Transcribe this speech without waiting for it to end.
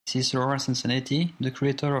This is Laura Cincinnati, the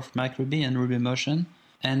creator of MicRuby and RubyMotion,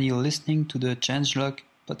 and you're listening to the Changelog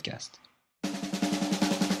podcast.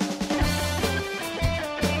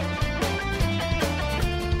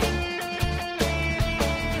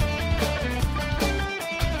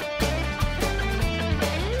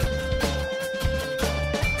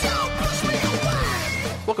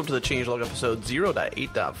 Welcome to the Changelog episode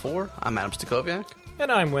 0.8.4. I'm Adam Stacoviak.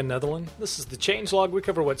 And I'm Wynn Netherland. This is the Changelog. We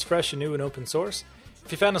cover what's fresh and new and open source.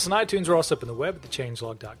 If you found us on iTunes, we're also up on the web at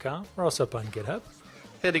thechangelog.com. We're also up on GitHub.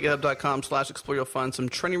 Head to github.com/explore. You'll find some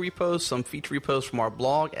trending repos, some feature repos from our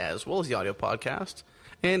blog, as well as the audio podcast.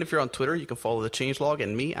 And if you're on Twitter, you can follow the Changelog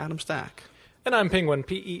and me, Adam Stack. And I'm Penguin,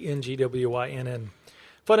 Pengwynn.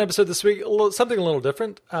 Fun episode this week, something a little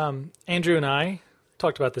different. Andrew and I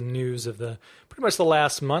talked about the news of pretty much the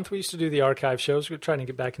last month. We used to do the archive shows. We're trying to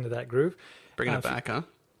get back into that groove. Bringing it back, huh?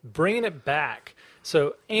 Bringing it back.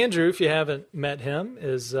 So Andrew, if you haven't met him,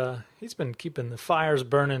 he's been keeping the fires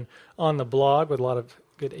burning on the blog with a lot of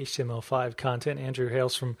good HTML5 content. Andrew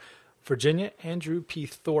hails from Virginia. Andrew P.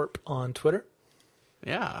 Thorpe on Twitter.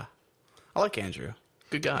 Yeah. I like Andrew.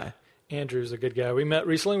 Good guy. Andrew's a good guy. We met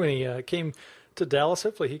recently when he came to Dallas.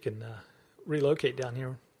 Hopefully he can relocate down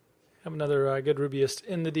here. Have another good Rubyist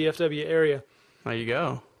in the DFW area. There you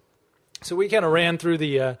go. So we kind of ran through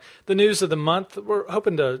the news of the month. We're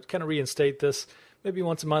hoping to kind of reinstate this maybe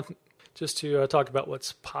once a month just to talk about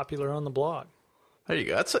what's popular on the blog. There you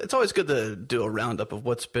go. It's always good to do a roundup of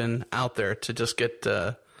what's been out there to just get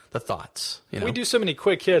the thoughts. You know? We do so many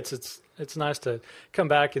quick hits. It's nice to come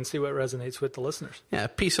back and see what resonates with the listeners. Yeah,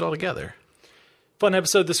 piece it all together. Fun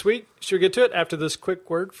episode this week. Sure get to it after this quick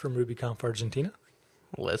word from RubyConf Argentina.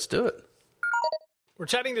 Let's do it. We're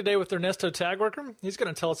chatting today with Ernesto Tagworker. He's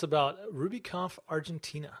going to tell us about RubyConf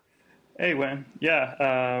Argentina. Hey, Wynn. Yeah,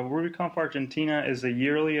 RubyConf Argentina is a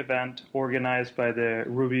yearly event organized by the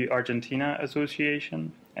Ruby Argentina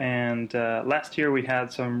Association. And last year we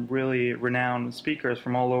had some really renowned speakers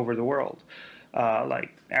from all over the world,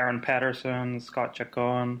 like Aaron Patterson, Scott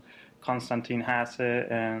Chacon, Konstantin Hasse,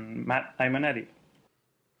 and Matt Aimonetti.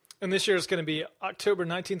 And this year is going to be October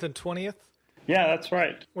 19th and 20th. Yeah, that's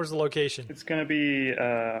right. Where's the location? It's going to be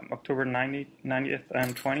October 90th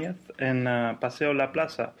and 20th in Paseo La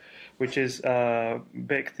Plaza, which is a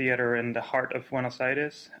big theater in the heart of Buenos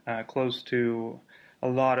Aires, close to a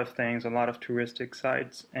lot of things, a lot of touristic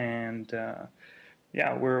sites. And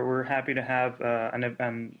we're happy to have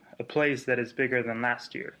a place that is bigger than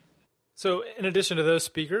last year. So in addition to those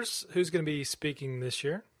speakers, who's going to be speaking this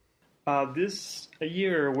year? This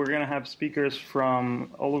year, we're going to have speakers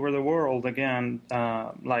from all over the world again,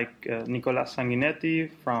 like Nicolas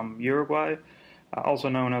Sanguinetti from Uruguay, also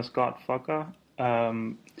known as God Foca,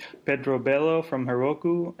 Pedro Bello from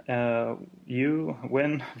Heroku,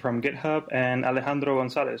 Wynn from GitHub, and Alejandro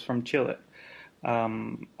Gonzalez from Chile.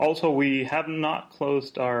 Also, we have not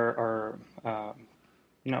closed our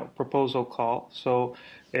proposal call. So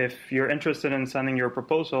if you're interested in sending your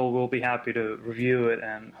proposal, we'll be happy to review it,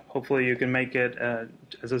 and hopefully you can make it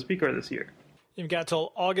as a speaker this year. You've got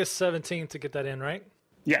till August 17th to get that in, right?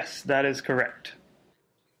 Yes, that is correct.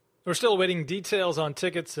 We're still awaiting details on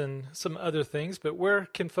tickets and some other things, but where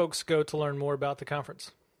can folks go to learn more about the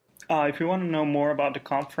conference? If you want to know more about the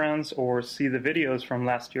conference or see the videos from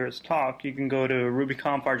last year's talk, you can go to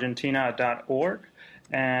rubyconfargentina.org.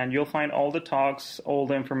 And you'll find all the talks, all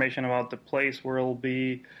the information about the place where it'll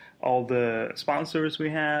be, all the sponsors we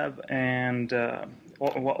have, and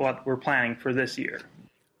what we're planning for this year.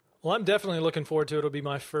 Well, I'm definitely looking forward to it. It'll be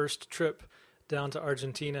my first trip down to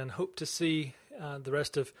Argentina, and hope to see the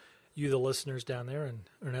rest of you, the listeners, down there. And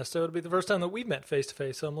Ernesto, it'll be the first time that we've met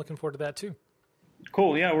face-to-face, so I'm looking forward to that too.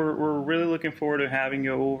 Cool. Yeah, we're really looking forward to having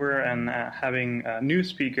you over and having new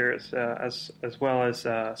speakers as well as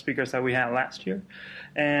speakers that we had last year.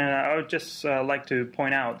 And I would just like to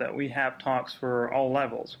point out that we have talks for all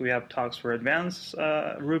levels. We have talks for advanced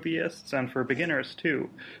Rubyists and for beginners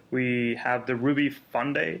too. We have the Ruby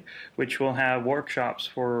Fun Day, which will have workshops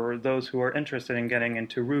for those who are interested in getting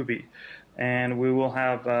into Ruby. And we will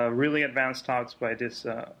have really advanced talks by these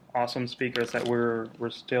awesome speakers that we're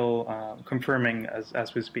still confirming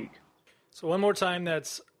as we speak. So one more time,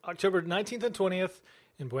 that's October 19th and 20th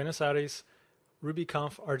in Buenos Aires,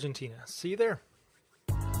 RubyConf Argentina. See you there.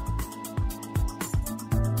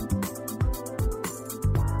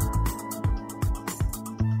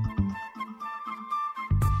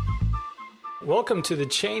 Welcome to the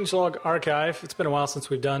Changelog Archive. It's been a while since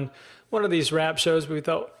we've done one of these wrap shows, but we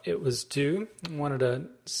thought it was due. I wanted to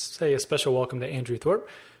say a special welcome to Andrew Thorpe,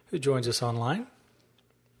 who joins us online.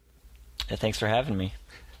 Thanks for having me.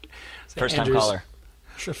 So First-time caller.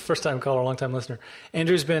 first time caller, long time listener.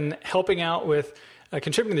 Andrew's been helping out with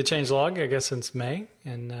contributing to the changelog, I guess, since May,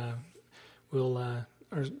 and we'll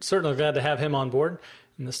are certainly glad to have him on board.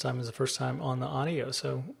 And this time is the first time on the audio.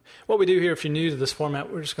 So what we do here, if you're new to this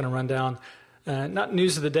format, we're just going to run down not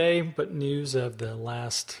news of the day, but news of the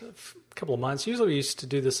last couple of months. Usually we used to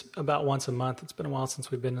do this about once a month. It's been a while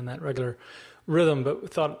since we've been in that regular rhythm, but we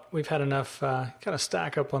thought we've had enough kind of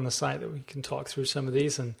stack up on the site that we can talk through some of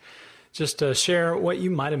these and just share what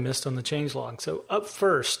you might have missed on the changelog. So up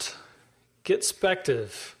first,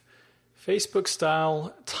 Getspective,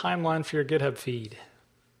 Facebook-style timeline for your GitHub feed.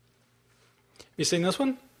 You seen this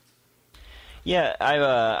one? Yeah,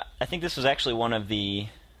 I think this was actually one of the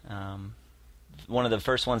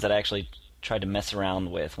first ones that I actually tried to mess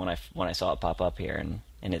around with when I saw it pop up here,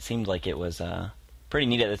 and it seemed like it was pretty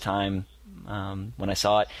neat at the time when I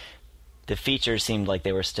saw it. The features seemed like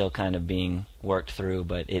they were still kind of being worked through,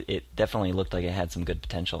 but it definitely looked like it had some good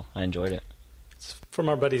potential. I enjoyed it. It's from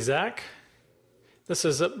our buddy Zach. This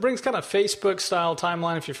brings kind of Facebook-style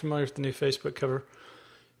timeline, if you're familiar with the new Facebook cover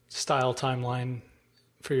style timeline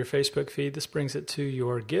for your Facebook feed. This brings it to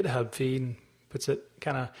your GitHub feed and puts it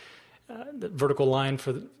kind of the vertical line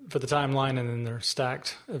for the timeline, and then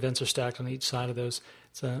events are stacked on each side of those.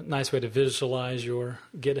 It's a nice way to visualize your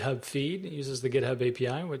GitHub feed. It uses the GitHub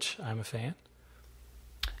API, which I'm a fan.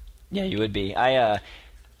 Yeah, you would be.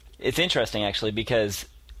 It's interesting, actually, because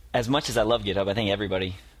as much as I love GitHub, I think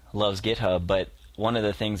everybody loves GitHub, but one of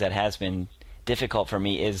the things that has been difficult for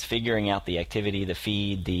me is figuring out the activity, the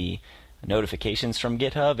feed, the notifications from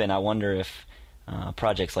GitHub, and I wonder if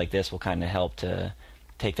projects like this will kind of help to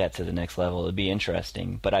take that to the next level. It'd be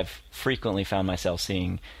interesting, but I've frequently found myself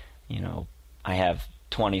seeing, I have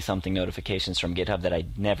 20-something notifications from GitHub that I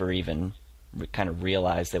never even kind of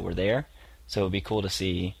realized that were there. So it'd be cool to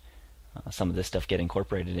see some of this stuff get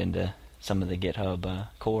incorporated into some of the GitHub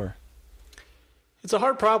core. It's a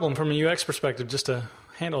hard problem from a UX perspective just to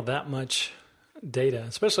handle that much data,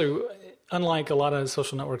 especially unlike a lot of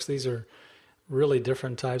social networks. These are really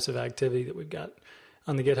different types of activity that we've got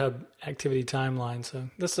on the GitHub activity timeline. So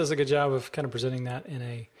this does a good job of kind of presenting that in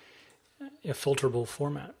a filterable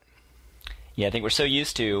format. Yeah, I think we're so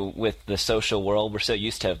used to, with the social world, we're so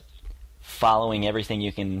used to following everything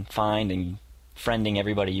you can find and friending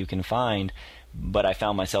everybody you can find, but I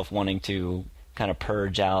found myself wanting to kind of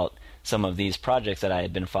purge out some of these projects that I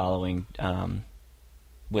had been following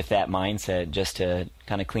with that mindset, just to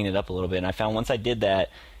kind of clean it up a little bit. And I found once I did that,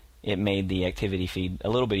 it made the activity feed a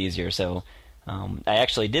little bit easier. So I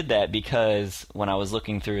actually did that because when I was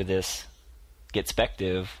looking through this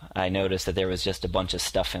Getspective, I noticed that there was just a bunch of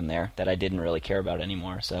stuff in there that I didn't really care about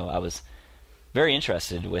anymore. So I was very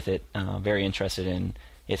interested with it, very interested in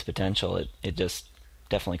its potential. It just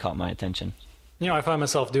definitely caught my attention. I find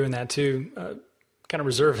myself doing that too, kind of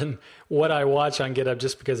reserving what I watch on GitHub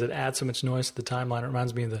just because it adds so much noise to the timeline. It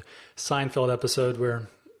reminds me of the Seinfeld episode where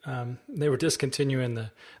they were discontinuing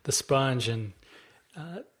the sponge, and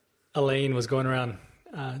Elaine was going around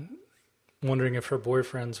wondering if her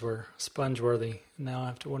boyfriends were sponge-worthy. Now I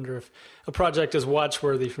have to wonder if a project is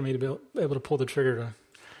watch-worthy for me to be able to pull the trigger to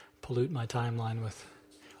pollute my timeline with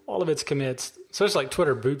all of its commits. So it's like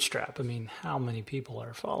Twitter Bootstrap. I mean, how many people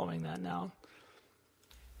are following that now?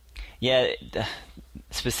 Yeah,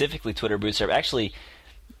 specifically Twitter Bootstrap. Actually,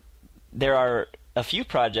 there are a few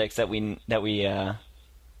projects that we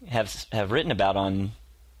have written about on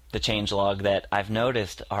the changelog that I've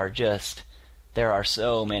noticed are just, there are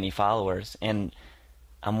so many followers, and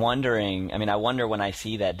I'm wondering, I wonder when I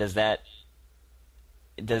see that, does that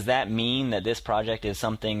mean that this project is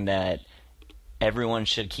something that everyone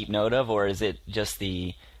should keep note of, or is it just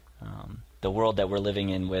the world that we're living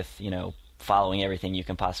in with, following everything you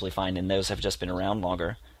can possibly find, and those have just been around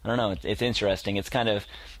longer? I don't know. It's interesting. It's kind of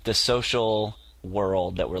the social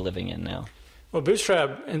world that we're living in now. Well,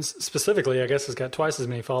 Bootstrap, and specifically, I guess, has got twice as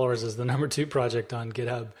many followers as the number 2 project on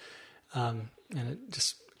GitHub. And it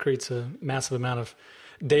just creates a massive amount of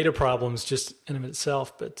data problems just in of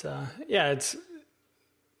itself. But it's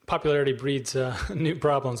popularity breeds new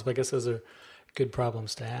problems, but I guess those are good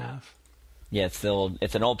problems to have. Yeah,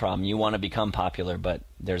 it's an old problem. You want to become popular, but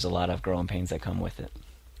there's a lot of growing pains that come with it.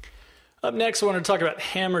 Up next, I want to talk about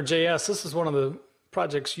Hammer.js. This is one of the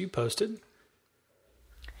projects you posted.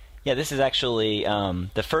 Yeah, this is actually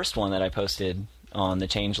the first one that I posted on the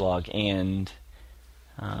changelog, and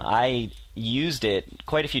I used it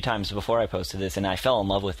quite a few times before I posted this, and I fell in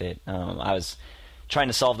love with it. I was trying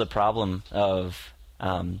to solve the problem of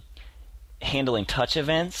handling touch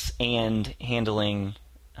events and handling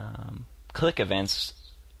click events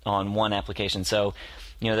on one application. So,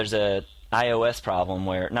 there's a iOS problem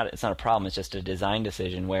where it's not a problem, it's just a design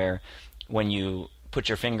decision where when you put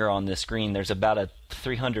your finger on the screen, there's about a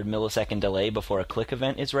 300 millisecond delay before a click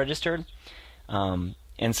event is registered. And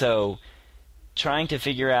so trying to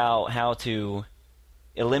figure out how to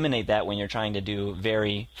eliminate that when you're trying to do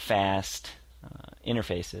very fast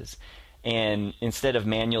interfaces. And instead of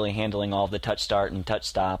manually handling all the touch start and touch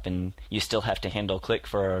stop, and you still have to handle click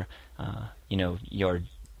for your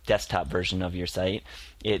desktop version of your site,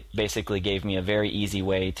 it basically gave me a very easy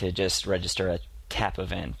way to just register a tap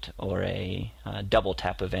event or a double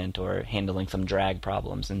tap event or handling some drag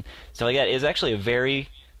problems and stuff like that. It's actually a very,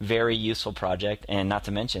 very useful project, and not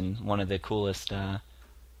to mention one of the coolest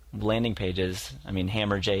landing pages. I mean,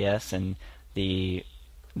 Hammer.js and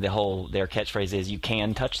their catchphrase is "you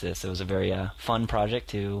can touch this." It was a very fun project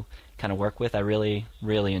to kind of work with. I really,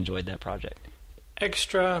 really enjoyed that project.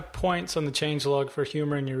 Extra points on the changelog for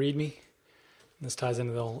humor in your README. This ties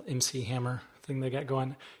into the whole MC Hammer thing they got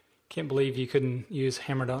going. Can't believe you couldn't use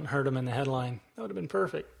 "Hammer Don't Hurt 'em" in the headline. That would have been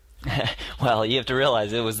perfect. Well, you have to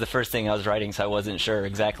realize it was the first thing I was writing, so I wasn't sure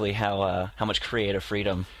exactly how much creative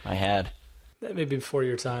freedom I had. That may be before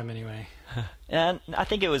your time, anyway. And I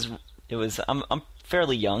think it was. I'm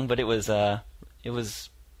fairly young, but it was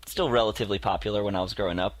still relatively popular when I was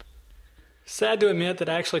growing up. Sad to admit that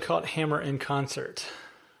I actually caught Hammer in concert.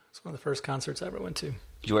 It's one of the first concerts I ever went to.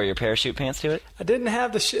 Did you wear your parachute pants to it? I didn't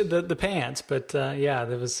have the pants, but yeah,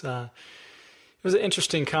 it was an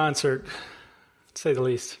interesting concert, to say the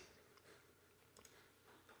least.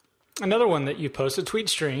 Another one that you posted,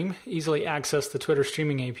 TweetStream, easily access the Twitter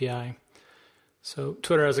streaming API. So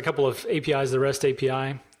Twitter has a couple of APIs, the REST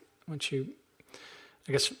API, which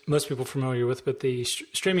I guess most people are familiar with, but the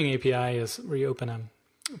streaming API is where you open a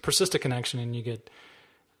persistent connection and you get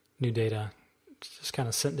new data. It's just kind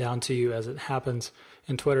of sent down to you as it happens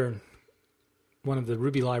in Twitter. One of the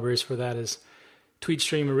Ruby libraries for that is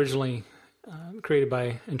TweetStream, originally created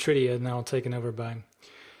by Intridia, now taken over by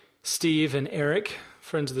Steve and Eric,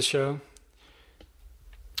 friends of the show.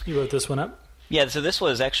 You wrote this one up? Yeah, so this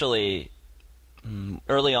was actually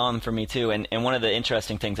early on for me too, and one of the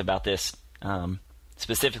interesting things about this,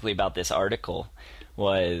 specifically about this article,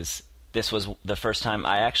 was this was the first time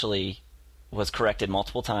I actually was corrected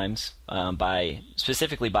multiple times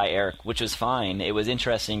specifically by Eric, which was fine. It was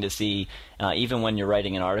interesting to see, even when you're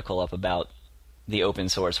writing an article up about the open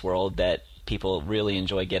source world, that people really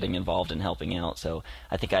enjoy getting involved and helping out. So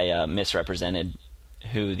I think I misrepresented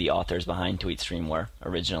who the authors behind TweetStream were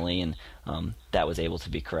originally, and that was able to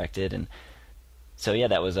be corrected. And so yeah,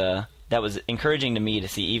 that was encouraging to me to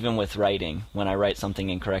see, even with writing, when I write something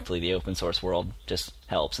incorrectly, the open source world just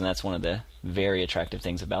helps, and that's one of the very attractive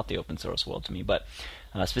things about the open source world to me. But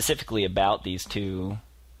specifically about these two.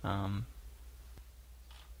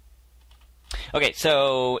 Okay,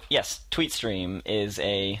 so yes, TweetStream is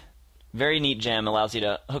a very neat gem. Allows you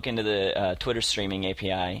to hook into the Twitter streaming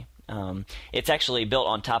API. It's actually built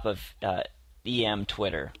on top of EM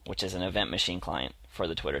Twitter, which is an event machine client for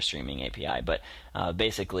the Twitter streaming API. But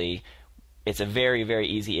basically, it's a very, very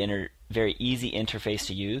easy interface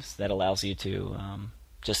to use that allows you to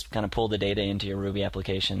just kind of pull the data into your Ruby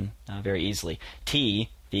application very easily. T,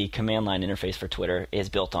 the command line interface for Twitter, is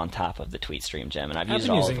built on top of the TweetStream gem, and I've used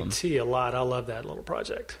all of them. I've been using T a lot. I love that little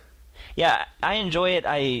project. Yeah, I enjoy it.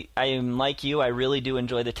 I'm like you. I really do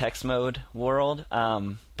enjoy the text mode world,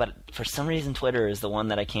 but for some reason, Twitter is the one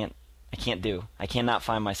that I can't do. I cannot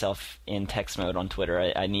find myself in text mode on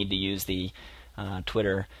Twitter. I need to use the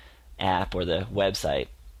Twitter app or the website.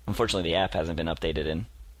 Unfortunately, the app hasn't been updated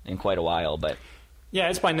in quite a while, but yeah,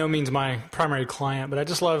 it's by no means my primary client, but I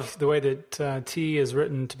just love the way that T is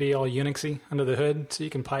written to be all Unixy under the hood, so you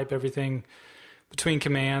can pipe everything between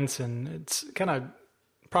commands, and it's kind of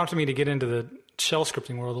prompted me to get into the shell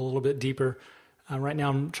scripting world a little bit deeper. Right now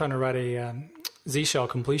I'm trying to write a Z shell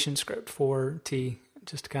completion script for T,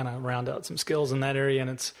 just to kind of round out some skills in that area, and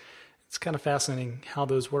it's kind of fascinating how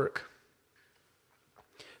those work.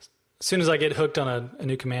 As soon as I get hooked on a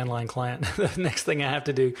new command line client, the next thing I have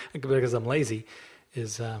to do, because I'm lazy,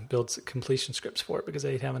 is build completion scripts for it, because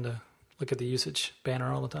I hate having to look at the usage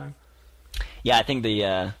banner all the time. Yeah, I think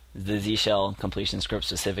the Z shell completion scripts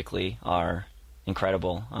specifically are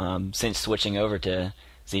incredible. Since switching over to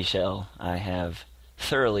Z shell, I have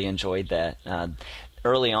thoroughly enjoyed that.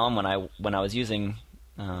 Early on, when I was using,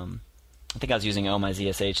 I think I was using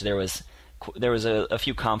OMyZSH, there was a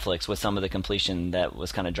few conflicts with some of the completion that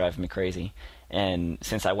was kind of driving me crazy. And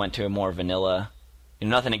since I went to a more vanilla,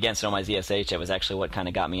 nothing against OMyZSH, it was actually what kind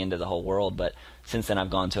of got me into the whole world. But since then, I've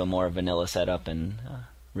gone to a more vanilla setup and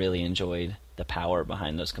really enjoyed the power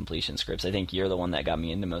behind those completion scripts. I think you're the one that got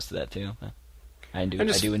me into most of that too. I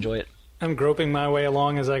do enjoy it. I'm groping my way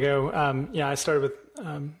along as I go. I started with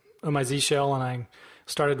OMIZ Shell, and I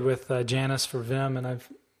started with Janus for Vim, and I've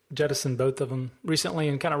jettisoned both of them recently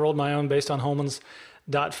and kind of rolled my own based on Holman's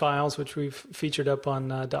 .files, which we've featured up on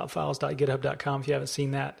 .files.github.com if you haven't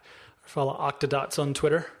seen that. Or follow Octodots on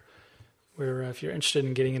Twitter, where if you're interested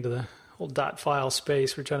in getting into the whole .file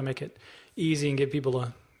space, we're trying to make it easy and give people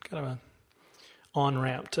a kind of a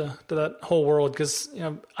on-ramp to that whole world, because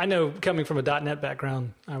I know coming from a .NET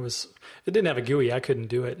background, if it didn't have a GUI, I couldn't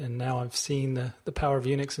do it, and now I've seen the power of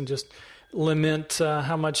Unix and just lament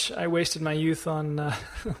how much I wasted my youth on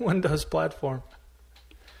Windows platform.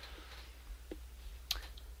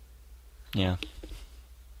 Yeah.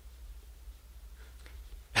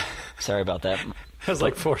 Sorry about that. I was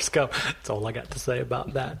like, Forrest Gump. That's all I got to say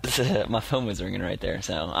about that. My phone was ringing right there,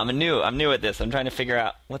 so I'm new at this. I'm trying to figure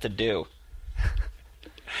out what to do.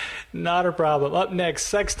 Not a problem. Up next,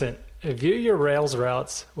 Sextant. View your Rails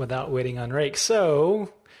routes without waiting on rake.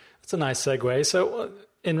 So that's a nice segue. So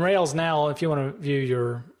in Rails now, if you want to view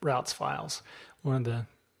your routes files,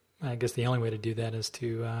 I guess the only way to do that is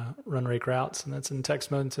to run rake routes, and that's in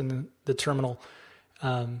text mode. It's in the terminal.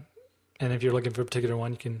 And if you're looking for a particular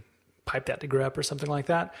one, you can pipe that to grep or something like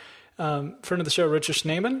that. Friend of the show, Richard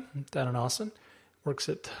Schneeman, down in Austin, works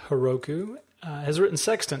at Heroku, has written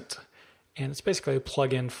Sextant. And it's basically a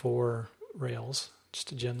plugin for Rails,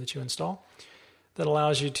 just a gem that you install, that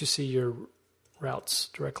allows you to see your routes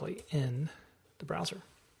directly in the browser.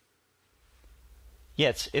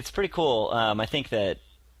 Yeah, it's pretty cool. I think that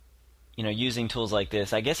using tools like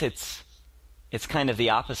this, I guess it's kind of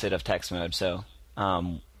the opposite of text mode. So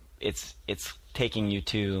it's taking you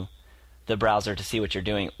to the browser to see what you're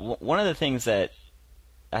doing. One of the things that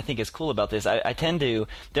I think is cool about this,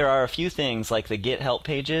 there are a few things like the Git help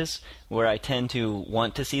pages where I tend to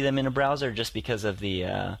want to see them in a browser just because of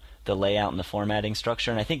the layout and the formatting structure,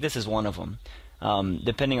 and I think this is one of them.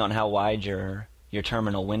 Depending on how wide your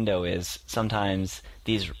terminal window is, sometimes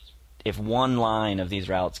if one line of these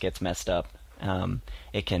routes gets messed up,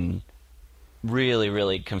 it can really,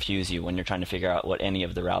 really confuse you when you're trying to figure out what any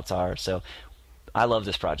of the routes are. So I love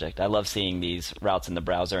this project. I love seeing these routes in the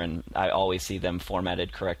browser, and I always see them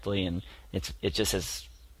formatted correctly, and it just has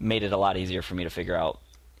made it a lot easier for me to figure out,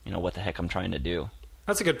 what the heck I'm trying to do.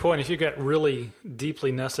 That's a good point. If you get really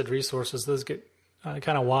deeply nested resources, those get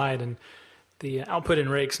kind of wide, and the output in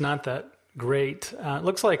rake's not that great. It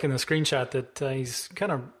looks like in the screenshot that he's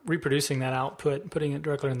kind of reproducing that output, putting it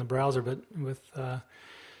directly in the browser, but with on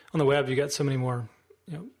the web, you got so many more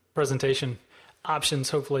presentation options.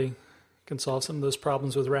 Hopefully can solve some of those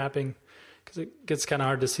problems with wrapping, because it gets kind of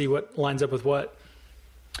hard to see what lines up with what.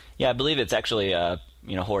 Yeah, I believe it's actually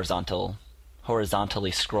horizontally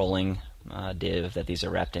scrolling div that these are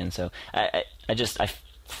wrapped in. So I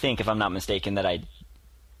think, if I'm not mistaken, that I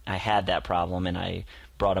had that problem and I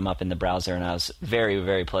brought them up in the browser, and I was very,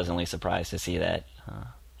 very pleasantly surprised to see that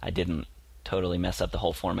I didn't totally mess up the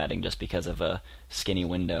whole formatting just because of a skinny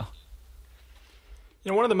window.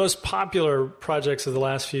 One of the most popular projects of the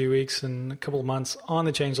last few weeks and a couple of months on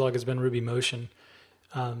the changelog has been Ruby Motion.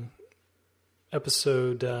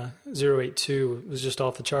 Episode 082 was just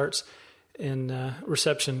off the charts in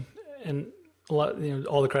reception, and a lot,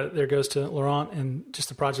 all the credit there goes to Laurent and just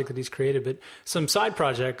the project that he's created. But some side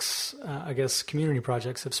projects, I guess community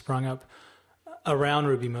projects, have sprung up around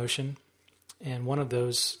Ruby Motion, and one of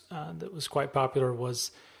those that was quite popular was,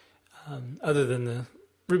 other than the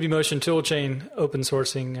Ruby Motion toolchain open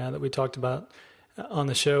sourcing that we talked about on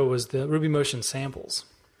the show, was the Ruby Motion samples.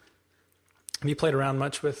 Have you played around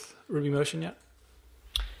much with Ruby Motion yet?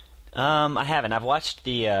 I haven't. I've watched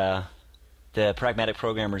the Pragmatic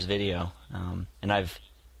Programmer's video, and I've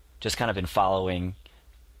just kind of been following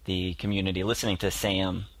the community, listening to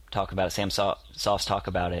Sam talk about it, Sam Soft's talk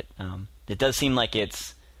about it. It does seem like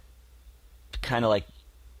it's kind of like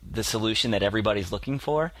the solution that everybody's looking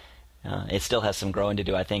for. It still has some growing to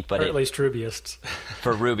do, I think, but or at least Rubyists.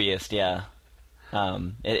 For Rubyists, yeah.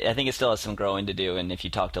 I think it still has some growing to do, and if you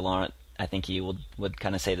talk to Laurent, I think he would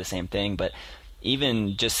kind of say the same thing. But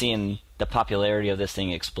even just seeing the popularity of this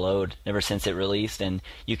thing explode ever since it released, and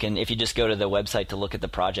you can, if you just go to the website to look at the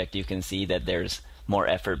project, you can see that there's more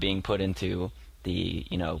effort being put into the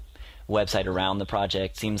website around the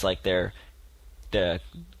project. Seems like the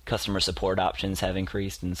customer support options have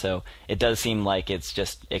increased, and so it does seem like it's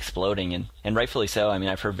just exploding, and rightfully so. I mean,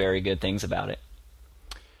 I've heard very good things about it.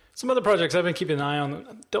 Some other projects I've been keeping an eye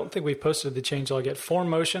on, don't think we've posted the changelog yet. Form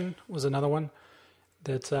Motion was another one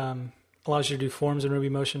that allows you to do forms in Ruby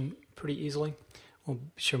Motion pretty easily. We'll be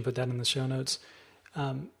sure and put that in the show notes.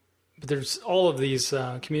 But there's all of these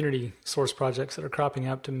community source projects that are cropping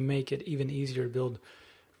up to make it even easier to build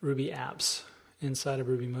Ruby apps inside of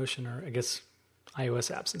Ruby Motion, or I guess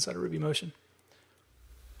iOS apps inside of Ruby Motion.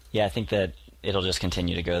 Yeah, I think that it'll just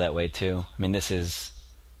continue to go that way too. I mean, this is,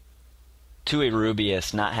 to a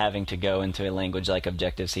Rubyist, not having to go into a language like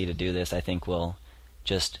Objective-C to do this, I think will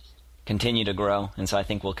just continue to grow. And so I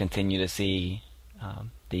think we'll continue to see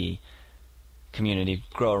the community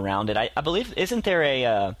grow around it. I believe, isn't there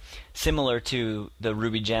a similar to the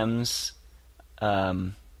Ruby Gems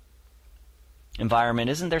environment,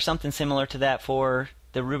 isn't there something similar to that for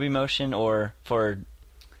the Ruby Motion, or for...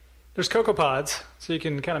 There's CocoaPods, so you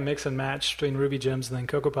can kind of mix and match between Ruby Gems, and then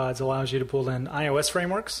CocoaPods allows you to pull in iOS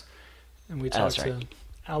frameworks, and we talked to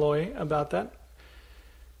Alloy about that.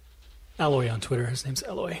 Alloy on Twitter, his name's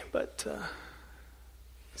Alloy, but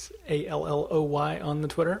it's Alloy on the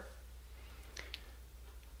Twitter.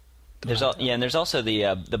 And there's also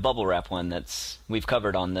the bubble wrap one that's we've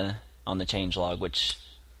covered on the changelog, which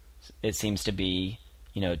it seems to be,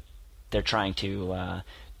 they're trying to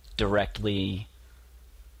directly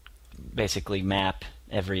basically map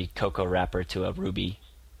every Cocoa wrapper to a Ruby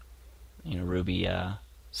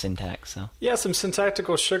syntax. So yeah, some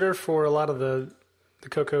syntactical sugar for a lot of the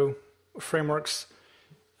Cocoa frameworks.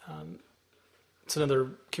 It's another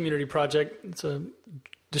community project. It's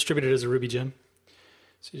distributed as a Ruby gem.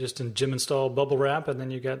 So you just gem install bubble wrap, and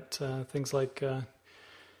then you got things like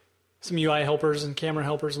some UI helpers and camera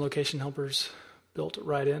helpers and location helpers built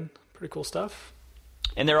right in. Pretty cool stuff.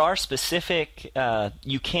 And there are specific,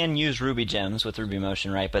 you can use Ruby gems with Ruby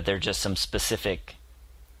Motion, right? But there are just some specific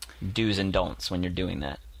do's and don'ts when you're doing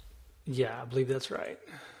that. Yeah, I believe that's right.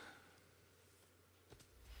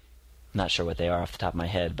 Not sure what they are off the top of my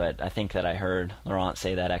head, but I think that I heard Laurent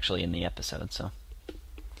say that actually in the episode. So,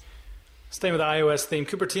 staying with the iOS theme,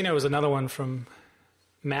 Cupertino is another one from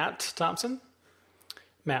Matt Thompson.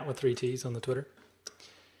 Matt with 3 T's on the Twitter.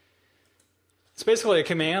 It's basically a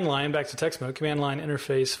command line, back to text mode, command line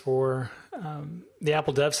interface for the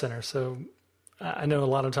Apple Dev Center. So I know a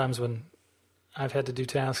lot of times when I've had to do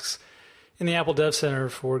tasks in the Apple Dev Center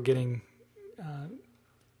for getting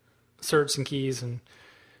certs and keys and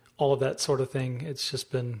all of that sort of thing, it's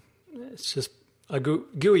just a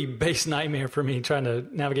GUI-based nightmare for me trying to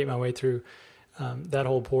navigate my way through that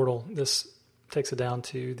whole portal. This takes it down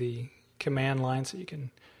to the command line, so you can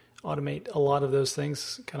automate a lot of those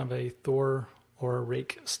things, kind of a Thor or a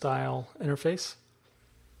Rake style interface.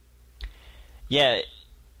 Yeah,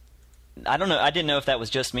 I don't know. I didn't know if that was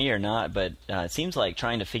just me or not, but it seems like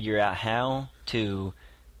trying to figure out how to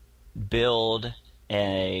build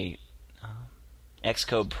a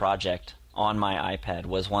Xcode project on my iPad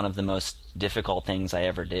was one of the most difficult things I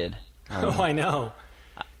ever did. I know.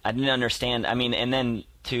 I didn't understand. I mean, and then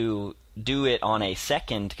to do it on a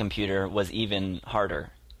second computer was even harder.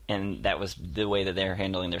 And that was the way that they're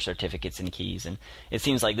handling their certificates and keys. And it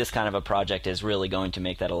seems like this kind of a project is really going to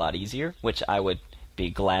make that a lot easier, which I would be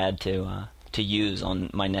glad to use on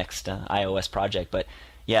my next iOS project. But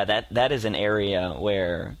yeah, that is an area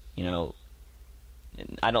where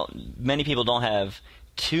many people don't have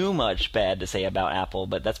too much bad to say about Apple,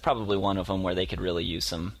 but that's probably one of them where they could really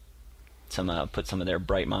use put some of their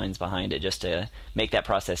bright minds behind it just to make that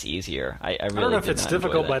process easier. I don't know if it's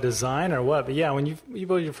difficult by design or what, but yeah, when you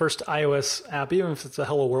build your first iOS app, even if it's a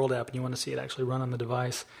Hello World app and you want to see it actually run on the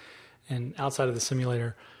device and outside of the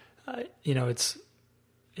simulator, it's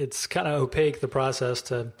kind of opaque, the process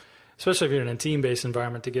to, especially if you're in a team-based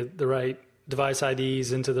environment, to get the right device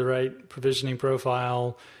IDs into the right provisioning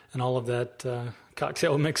profile and all of that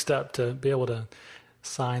cocktail mixed up to be able to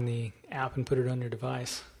sign the app and put it on your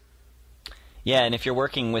device. Yeah, and if you're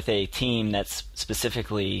working with a team that's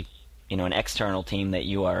specifically, an external team that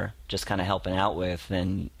you are just kind of helping out with,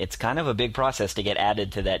 then it's kind of a big process to get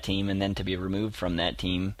added to that team and then to be removed from that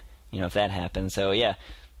team, if that happens. So yeah,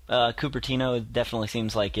 Cupertino definitely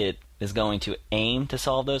seems like it is going to aim to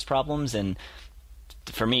solve those problems, and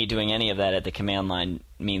for me, doing any of that at the command line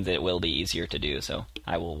means that it will be easier to do, so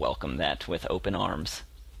I will welcome that with open arms.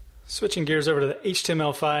 Switching gears over to the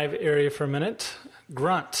HTML5 area for a minute.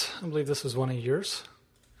 Grunt, I believe this was one of yours.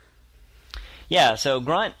 Yeah, so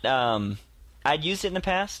Grunt, I'd used it in the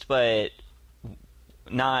past, but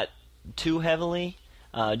not too heavily.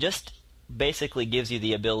 Just basically gives you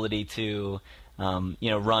the ability to,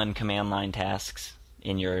 run command line tasks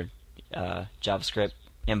in your JavaScript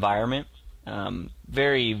environment.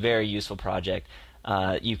 Very, very useful project.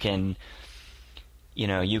 You can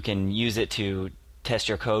use it to test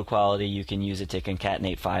your code quality. You can use it to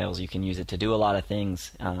concatenate files. You can use it to do a lot of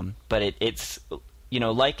things. But it's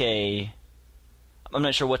like I'm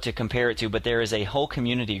not sure what to compare it to, but there is a whole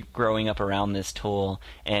community growing up around this tool,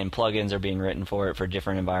 and plugins are being written for it for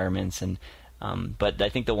different environments. And But I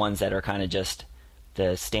think the ones that are kind of just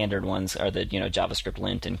the standard ones are the JavaScript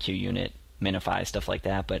lint and QUnit, Minify, stuff like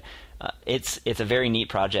that. But it's a very neat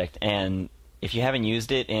project, and if you haven't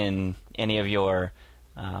used it in any of your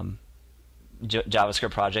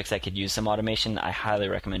JavaScript projects that could use some automation, I highly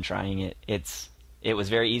recommend trying it. It was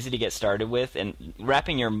very easy to get started with, and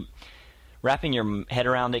wrapping your head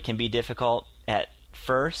around it can be difficult at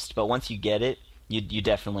first, but once you get it, you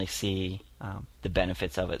definitely see the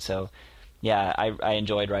benefits of it. So yeah, I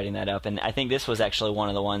enjoyed writing that up, and I think this was actually one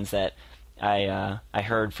of the ones that I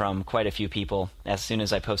heard from quite a few people. As soon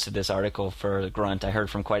as I posted this article for Grunt, I heard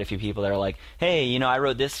from quite a few people that are like, hey, I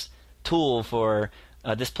wrote this tool for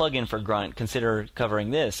this plugin for Grunt, consider covering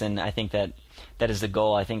this. And I think that is the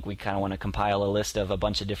goal. I think we kind of want to compile a list of a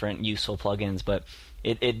bunch of different useful plugins, but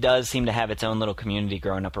it does seem to have its own little community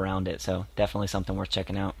growing up around it, so definitely something worth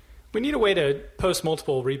checking out. We need a way to post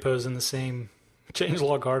multiple repos in the same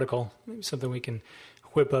changelog article. Maybe something we can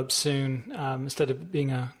whip up soon. Instead of being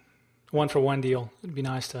a one-for-one deal, it'd be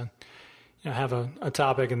nice to have a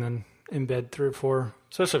topic and then embed 3 or 4,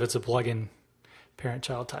 especially if it's a plugin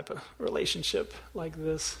parent-child type of relationship like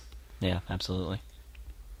this. Yeah, absolutely.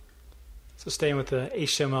 So staying with the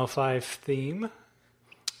HTML5 theme,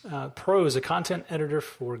 Prose, a content editor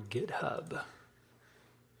for GitHub.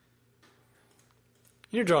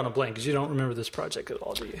 You're drawing a blank because you don't remember this project at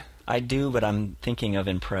all, do you? I do, but I'm thinking of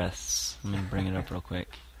Impress. Let me bring it up real quick.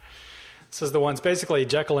 This is the one. It's basically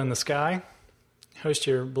Jekyll in the sky. Host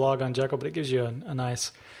your blog on Jekyll, but it gives you a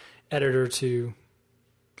nice editor to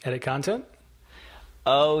edit content.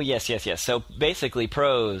 Oh, yes. So basically,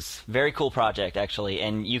 Prose, very cool project, actually,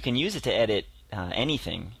 and you can use it to edit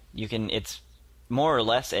anything. It's more or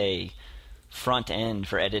less a front end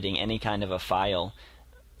for editing any kind of a file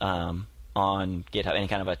on GitHub, any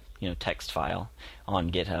kind of a text file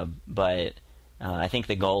on GitHub. But I think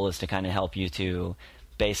the goal is to kind of help you to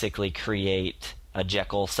basically create a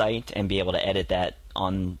Jekyll site and be able to edit that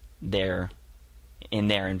in their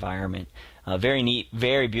environment. Very neat,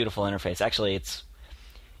 very beautiful interface. Actually,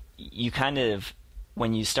 you kind of,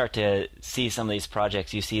 when you start to see some of these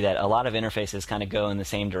projects, you see that a lot of interfaces kind of go in the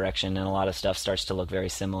same direction, and a lot of stuff starts to look very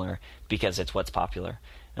similar because it's what's popular.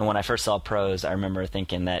 And when I first saw Prose, I remember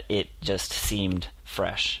thinking that it just seemed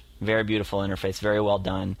fresh. Very beautiful interface, very well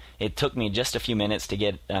done. It took me just a few minutes to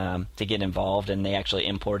get involved, and they actually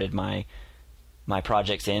imported my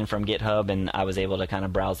projects in from GitHub, and I was able to kind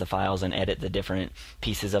of browse the files and edit the different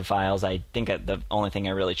pieces of files. I think the only thing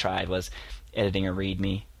I really tried was editing a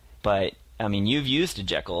README. But I mean, you've used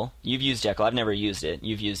Jekyll. You've used Jekyll. I've never used it.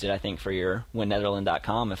 You've used it, I think, for your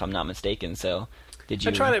WinNetherland.com, if I'm not mistaken. So, did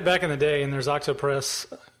you? I tried it back in the day, and there's Octopress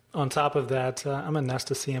on top of that. I'm a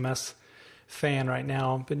Nesta CMS fan right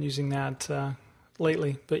now. I've been using that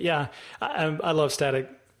lately. But yeah, I love static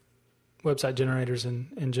website generators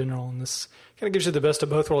in general, and this kind of gives you the best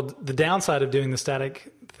of both worlds. The downside of doing the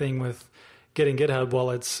static thing with getting GitHub,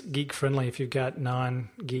 while it's geek friendly, if you've got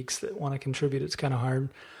non-geeks that want to contribute, it's kind of hard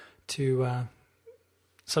to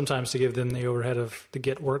sometimes to give them the overhead of the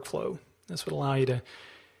Git workflow. This would allow you to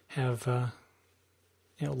have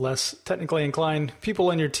less technically inclined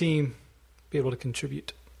people on your team be able to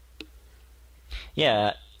contribute.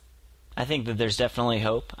 Yeah, I think that there's definitely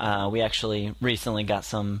hope. We actually recently got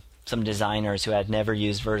some designers who had never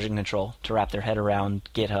used version control to wrap their head around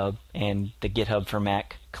GitHub, and the GitHub for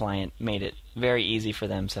Mac client made it very easy for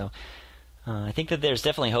them. So I think that there's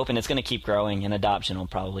definitely hope, and it's going to keep growing, and adoption will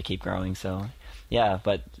probably keep growing. So yeah,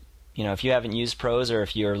 but if you haven't used Prose, or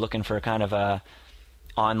if you're looking for kind of a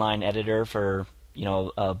online editor for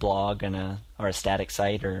a blog or a static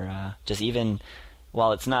site, or just even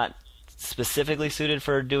while it's not specifically suited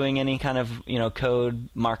for doing any kind of code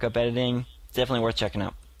markup editing, it's definitely worth checking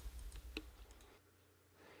out.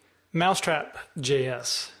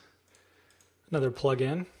 Mousetrap.js, another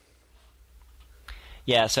plugin.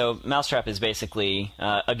 Yeah, so Mousetrap is basically,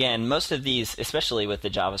 again, most of these, especially with the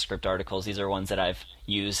JavaScript articles, these are ones that I've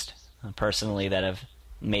used personally that have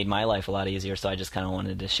made my life a lot easier, so I just kind of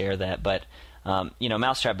wanted to share that. But,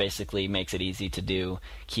 Mousetrap basically makes it easy to do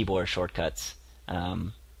keyboard shortcuts.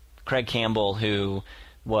 Craig Campbell, who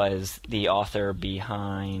was the author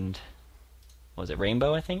behind, what was it,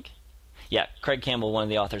 Rainbow, I think? Yeah, Craig Campbell, one of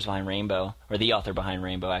the authors behind Rainbow, or the author behind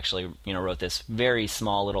Rainbow, actually, wrote this very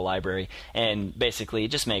small little library, and basically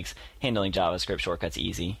it just makes handling JavaScript shortcuts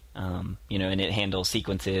easy. And it handles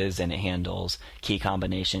sequences, and it handles key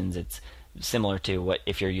combinations. It's similar to what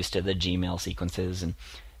if you're used to the Gmail sequences, and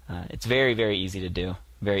it's very, very easy to do,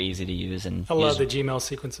 very easy to use. And I love the Gmail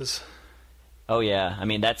sequences. Oh yeah, I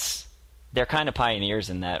mean they're kind of pioneers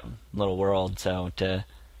in that little world. So to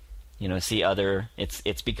see other.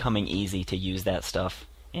 It's becoming easy to use that stuff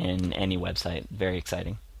in any website. Very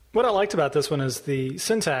exciting. What I liked about this one is the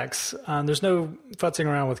syntax. There's no futzing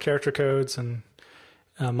around with character codes and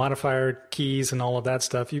modifier keys and all of that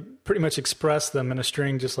stuff. You pretty much express them in a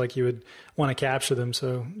string just like you would want to capture them.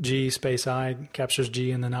 So G space I captures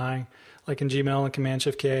G and then I, like in Gmail and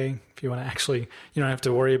Command-Shift-K. If you want to actually, you don't have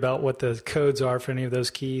to worry about what the codes are for any of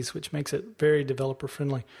those keys, which makes it very developer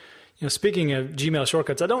friendly. Speaking of Gmail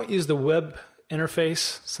shortcuts, I don't use the web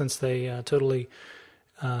interface since they totally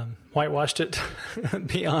whitewashed it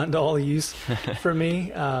beyond all use for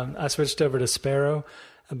me. I switched over to Sparrow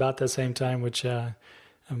about that same time, which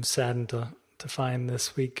I'm saddened to find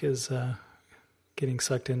this week is getting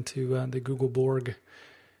sucked into the Google Borg,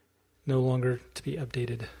 no longer to be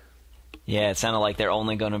updated. Yeah, it sounded like they're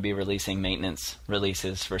only going to be releasing maintenance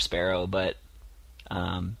releases for Sparrow, but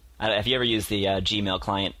have you ever used the Gmail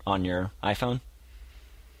client on your iPhone?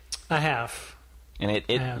 I have. And it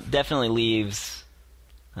definitely leaves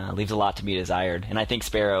a lot to be desired. And I think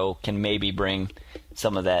Sparrow can maybe bring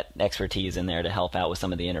some of that expertise in there to help out with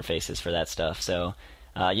some of the interfaces for that stuff. So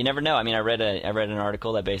you never know. I mean, I read an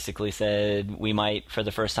article that basically said we might, for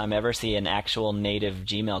the first time ever, see an actual native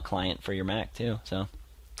Gmail client for your Mac too. So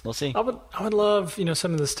we'll see. I would love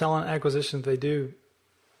some of this talent acquisition that they do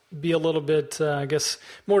be a little bit, I guess,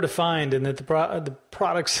 more defined, and that the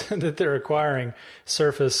products that they're acquiring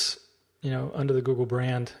surface, under the Google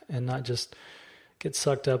brand and not just get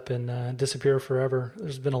sucked up and disappear forever.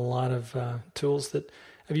 There's been a lot of tools that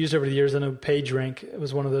I've used over the years. I know PageRank, it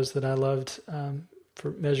was one of those that I loved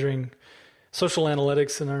for measuring social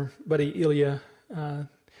analytics, and our buddy Ilya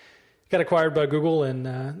got acquired by Google,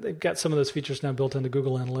 and they've got some of those features now built into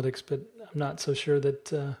Google Analytics, but I'm not so sure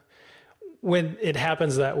that when it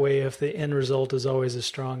happens that way, if the end result is always as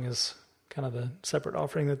strong as kind of the separate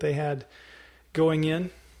offering that they had going in.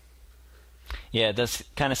 Yeah, it does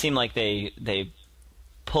kind of seem like they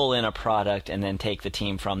pull in a product and then take the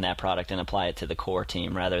team from that product and apply it to the core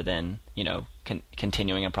team rather than,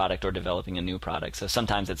 continuing a product or developing a new product. So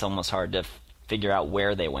sometimes it's almost hard to figure out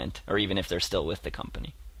where they went, or even if they're still with the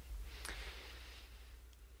company.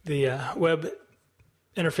 The web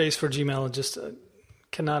interface for Gmail just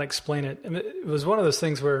cannot explain it. I mean, it was one of those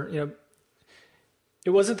things where, it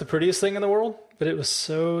wasn't the prettiest thing in the world, but it was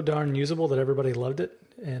so darn usable that everybody loved it.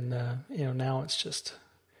 And, now it's just,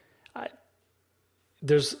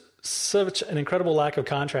 there's such an incredible lack of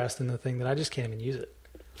contrast in the thing that I just can't even use it.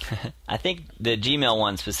 I think the Gmail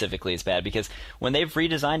one specifically is bad because when they've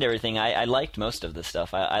redesigned everything, I liked most of the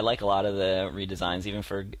stuff. I like a lot of the redesigns, even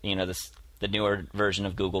for, the newer version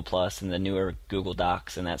of Google Plus and the newer Google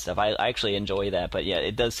Docs and that stuff. I actually enjoy that, but yeah,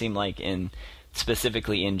 it does seem like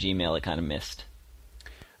specifically in Gmail it kind of missed.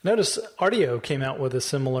 Notice Ardio came out with a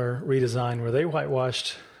similar redesign where they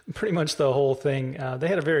whitewashed pretty much the whole thing. They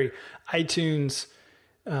had a very iTunes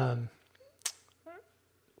type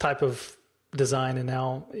of design, and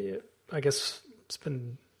now I guess it's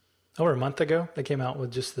been over a month ago they came out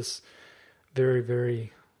with just this very,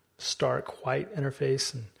 very stark white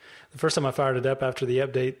interface. And the first time I fired it up after the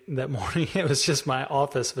update that morning, it was just my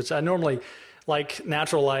office, which I normally like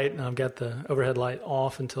natural light, and I've got the overhead light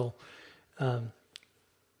off until I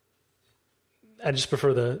just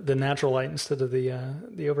prefer the natural light instead of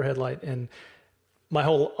the overhead light. And my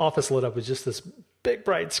whole office lit up with just this big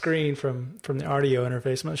bright screen from the Ardio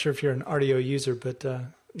interface. I'm not sure if you're an Ardio user, but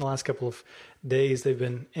in the last couple of days they've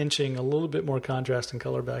been inching a little bit more contrast and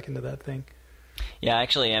color back into that thing. Yeah, I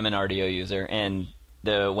actually am an Ardio user, and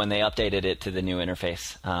when they updated it to the new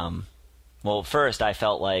interface, well, first I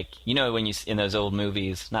felt like, when you in those old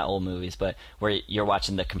movies, not old movies, but where you're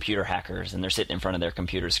watching the computer hackers and they're sitting in front of their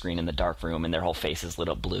computer screen in the dark room and their whole face is lit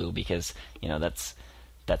up blue because,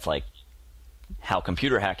 that's like how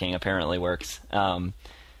computer hacking apparently works.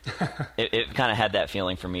 It kind of had that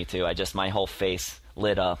feeling for me too. My whole face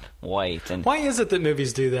lit up white. And why is it that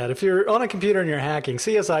movies do that? If you're on a computer and you're hacking,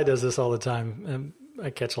 CSI does this all the time. I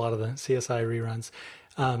catch a lot of the CSI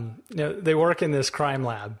reruns. They work in this crime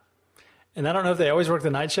lab, and I don't know if they always work the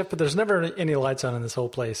night shift, but there's never any lights on in this whole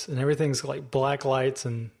place, and everything's like black lights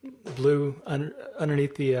and blue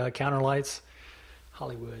underneath the counter lights.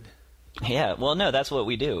 Hollywood. Yeah, well, no, that's what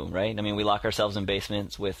we do, right? I mean, we lock ourselves in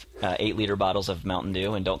basements with 8-liter bottles of Mountain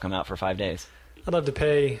Dew and don't come out for 5 days. I'd love to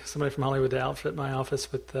pay somebody from Hollywood to outfit my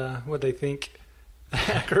office with what they think a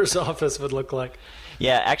hacker's office would look like.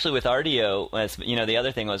 Yeah, actually, with Ardio, the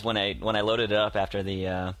other thing was when I loaded it up after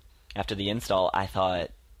the install, I thought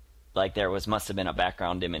like there must have been a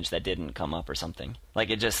background image that didn't come up or something. Like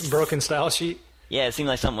it just broken style sheet. Yeah, it seemed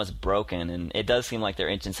like something was broken, and it does seem like they're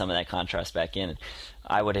inching some of that contrast back in.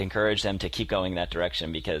 I would encourage them to keep going that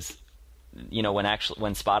direction because when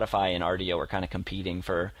Spotify and RDO were kind of competing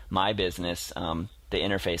for my business, the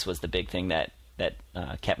interface was the big thing that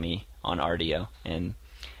kept me on RDO. And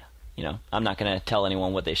I'm not going to tell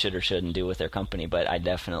anyone what they should or shouldn't do with their company, but I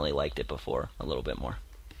definitely liked it before a little bit more.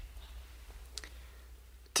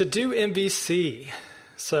 To do MVC,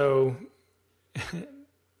 so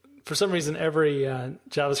for some reason, every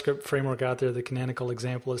JavaScript framework out there, the canonical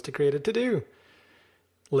example is to create a to-do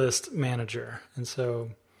list manager. And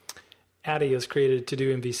so Addy has created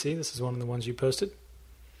to-do MVC. This is one of the ones you posted.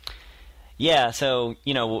 Yeah, so,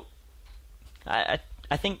 I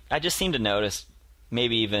think I just seemed to notice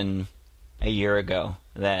maybe even a year ago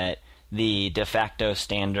that the de facto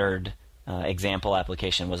standard example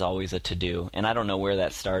application was always a to-do. And I don't know where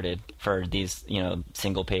that started for these,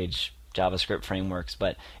 single-page JavaScript frameworks,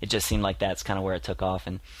 but it just seemed like that's kind of where it took off.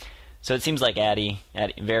 And so it seems like Addy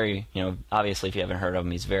very, obviously if you haven't heard of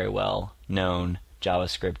him, he's very well known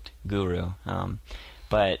JavaScript guru.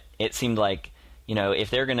 But it seemed like, if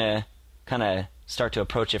they're going to kind of start to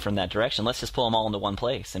approach it from that direction, let's just pull them all into one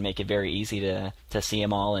place and make it very easy to see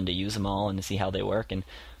them all and to use them all and to see how they work. And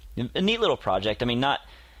a neat little project. I mean, not,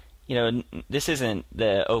 this isn't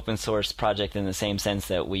the open source project in the same sense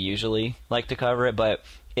that we usually like to cover it, but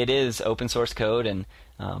it is open source code and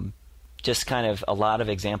just kind of a lot of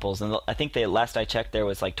examples. And I think last I checked, there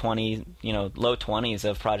was like 20, low 20s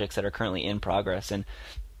of projects that are currently in progress. And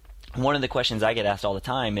one of the questions I get asked all the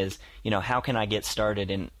time is, how can I get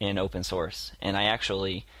started in open source? And I asked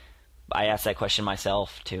that question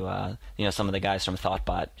myself to, some of the guys from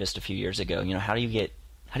ThoughtBot just a few years ago. How do you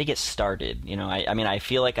get started? I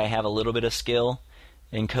feel like I have a little bit of skill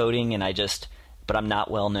in coding, but I'm not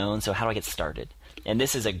well known. So how do I get started? And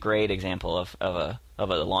this is a great example of a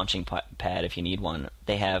launching pad if you need one.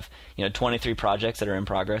 They have 23 projects that are in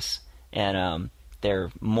progress, and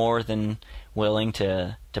they're more than willing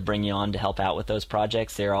to bring you on to help out with those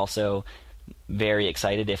projects. They're also very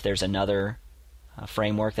excited if there's another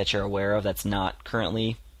framework that you're aware of that's not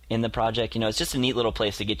currently in the project. It's just a neat little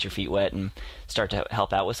place to get your feet wet and start to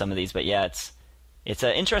help out with some of these. But yeah, it's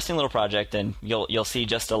an interesting little project, and you'll see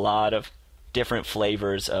just a lot of different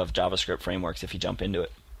flavors of JavaScript frameworks if you jump into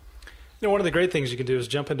it. One of the great things you can do is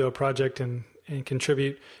jump into a project and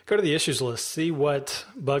contribute. Go to the issues list, see what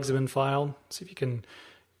bugs have been filed, see if you can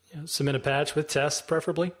submit a patch with tests,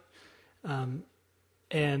 preferably.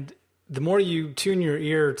 And the more you tune your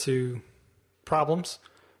ear to problems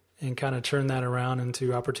and kind of turn that around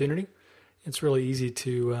into opportunity, it's really easy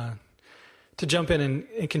to jump in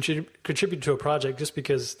and contribute to a project, just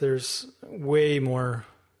because there's way more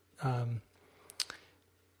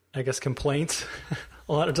complaints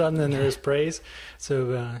a lot of time than there is praise.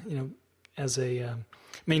 So, as a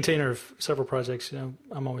maintainer of several projects,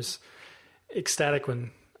 I'm always ecstatic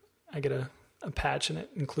when I get a patch and it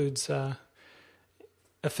includes a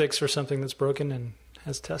fix for something that's broken and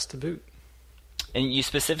has tests to boot. And you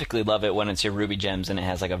specifically love it when it's your Ruby gems and it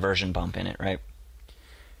has like a version bump in it, right?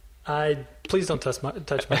 Please don't touch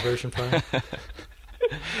my version file.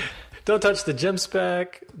 Don't touch the gem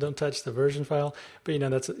spec. Don't touch the version file. But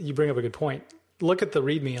you bring up a good point. Look at the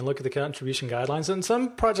README and look at the contribution guidelines. And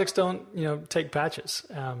some projects don't, take patches.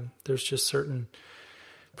 There's just certain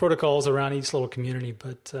protocols around each little community.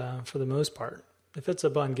 But for the most part, if it's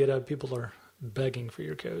up on GitHub, people are begging for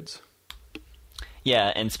your codes.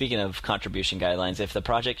 Yeah, and speaking of contribution guidelines, if the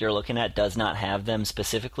project you're looking at does not have them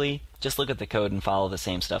specifically, just look at the code and follow the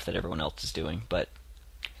same stuff that everyone else is doing. But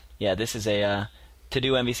yeah, this is a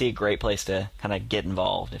to-do MVC, a great place to kind of get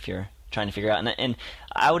involved if you're trying to figure out. And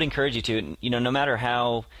I would encourage you to, no matter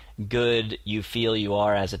how good you feel you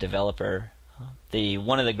are as a developer,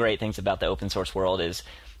 one of the great things about the open source world is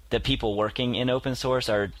the people working in open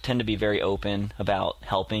source tend to be very open about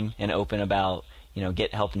helping and open about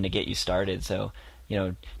helping to get you started. So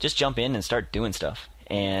just jump in and start doing stuff,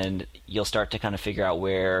 and you'll start to kind of figure out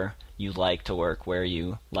where you like to work, where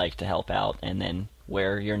you like to help out, and then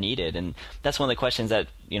where you're needed. And that's one of the questions that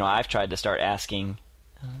I've tried to start asking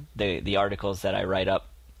the articles that I write up.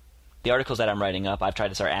 The articles that I'm writing up, I've tried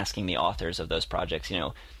to start asking the authors of those projects,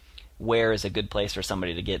 where is a good place for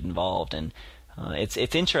somebody to get involved. And it's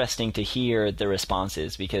interesting to hear the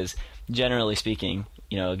responses, because generally speaking,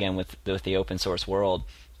 again, with the open source world,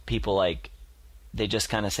 people they just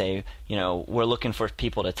kind of say, we're looking for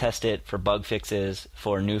people to test it, for bug fixes,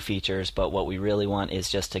 for new features, but what we really want is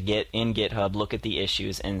just to get in GitHub, look at the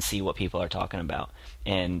issues, and see what people are talking about.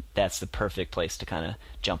 And that's the perfect place to kind of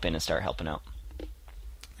jump in and start helping out.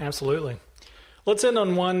 Absolutely. Let's end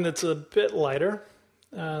on one that's a bit lighter.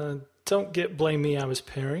 Don't blame me, I was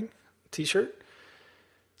pairing t-shirt.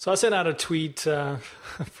 So I sent out a tweet, a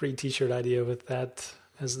free t-shirt idea with that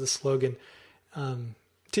as the slogan.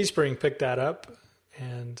 Teespring picked that up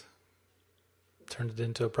and turned it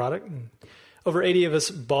into a product. And over 80 of us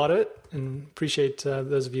bought it, and appreciate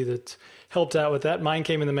those of you that helped out with that. Mine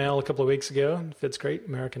came in the mail a couple of weeks ago. It fits great,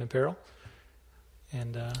 American Apparel.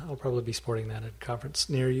 And I'll probably be sporting that at a conference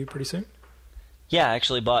near you pretty soon. Yeah, I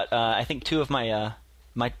actually bought, I think two of my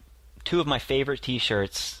favorite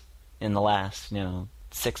T-shirts in the last,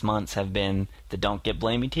 6 months have been the Don't Get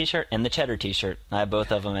Blamey T-shirt and the Cheddar T-shirt. I have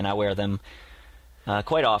both of them, and I wear them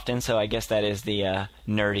quite often, so I guess that is the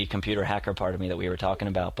nerdy computer hacker part of me that we were talking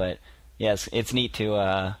about. But yes, it's neat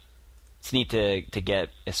to get,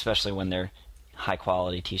 especially when they're high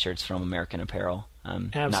quality T-shirts from American Apparel.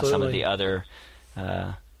 Absolutely. Not some of the other,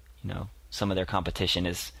 some of their competition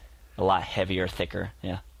is a lot heavier, thicker.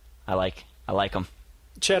 Yeah, I like them.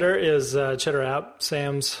 Cheddar is Cheddar app,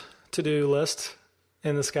 Sam's to-do list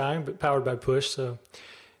in the sky, but powered by push, so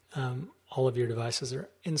all of your devices are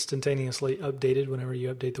instantaneously updated whenever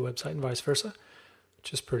you update the website and vice versa,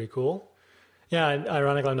 which is pretty cool. Yeah,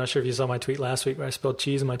 ironically, I'm not sure if you saw my tweet last week where I spilled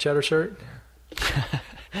cheese in my Cheddar shirt.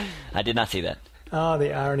 I did not see that. Oh,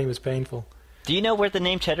 the irony was painful. Do you know where the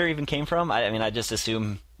name Cheddar even came from? I mean, I just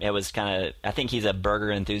assume it was kind of... I think he's a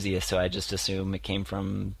burger enthusiast, so I just assume it came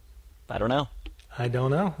from... I don't know. I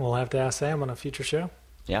don't know. We'll have to ask Sam on a future show.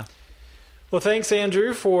 Yeah. Well, thanks,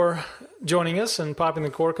 Andrew, for joining us and popping the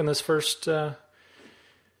cork on this first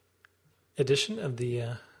edition of the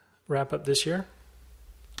wrap-up this year.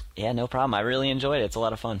 Yeah, no problem. I really enjoyed it. It's a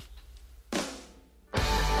lot of fun.